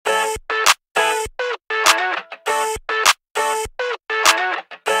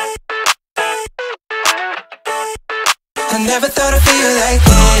I never thought I'd feel like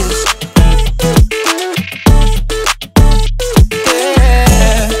this.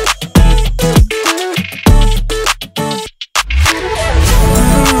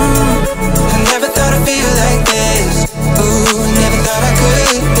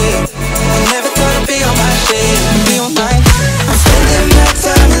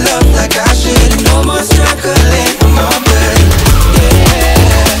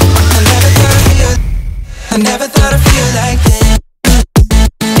 I never thought I'd feel like this.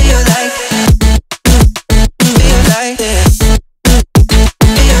 Feel like, feel like this.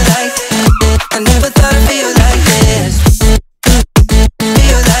 Feel like, I never thought I'd feel like this.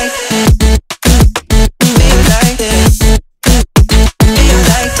 Feel like, feel like this. Feel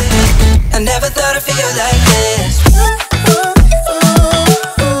like, I never thought I'd feel like this.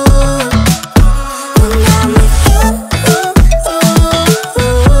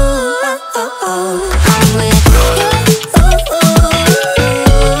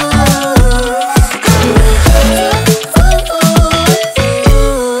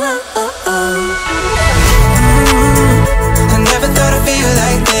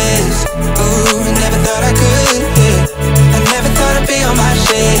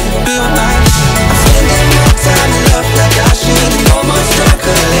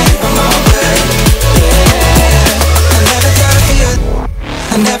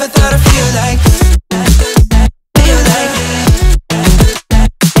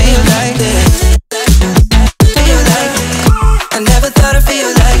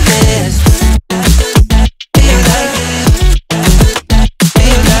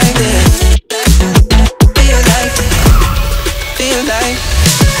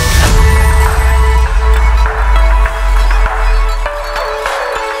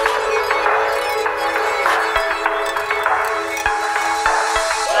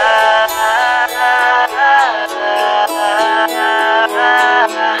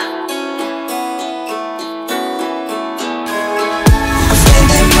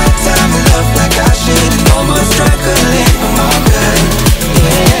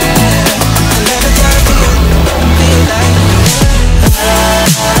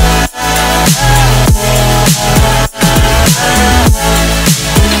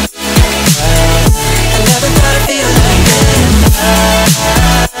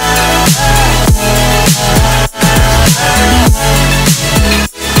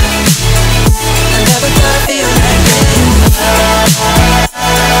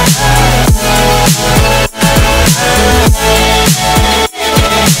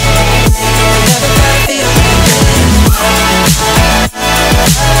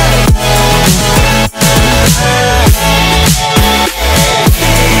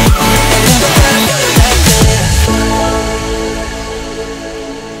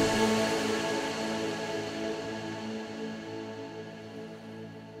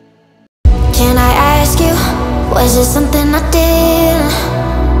 Was it something I did?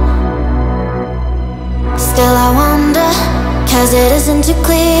 Still I wonder, 'cause it isn't too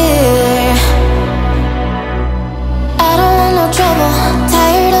clear. I don't want no trouble,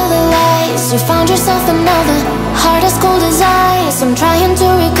 tired of the lies. You found yourself another, heart as cold as ice. I'm trying to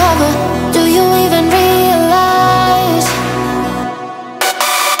recover, do you even realize?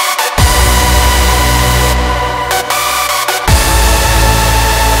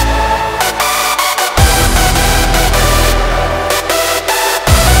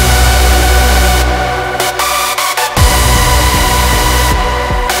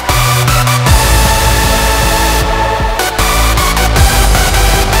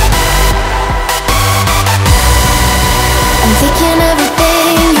 Taking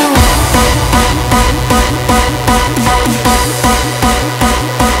everything you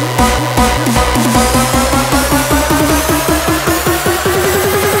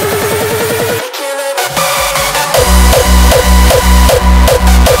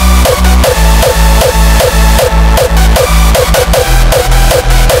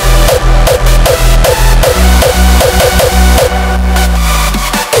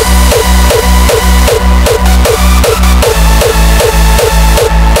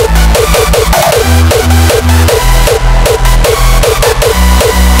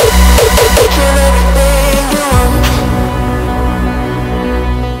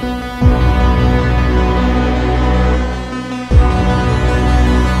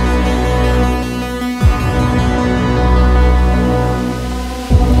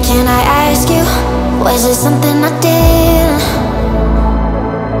Was it something I did?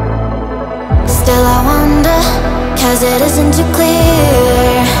 Still I wonder, 'cause it isn't too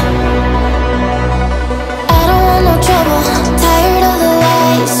clear.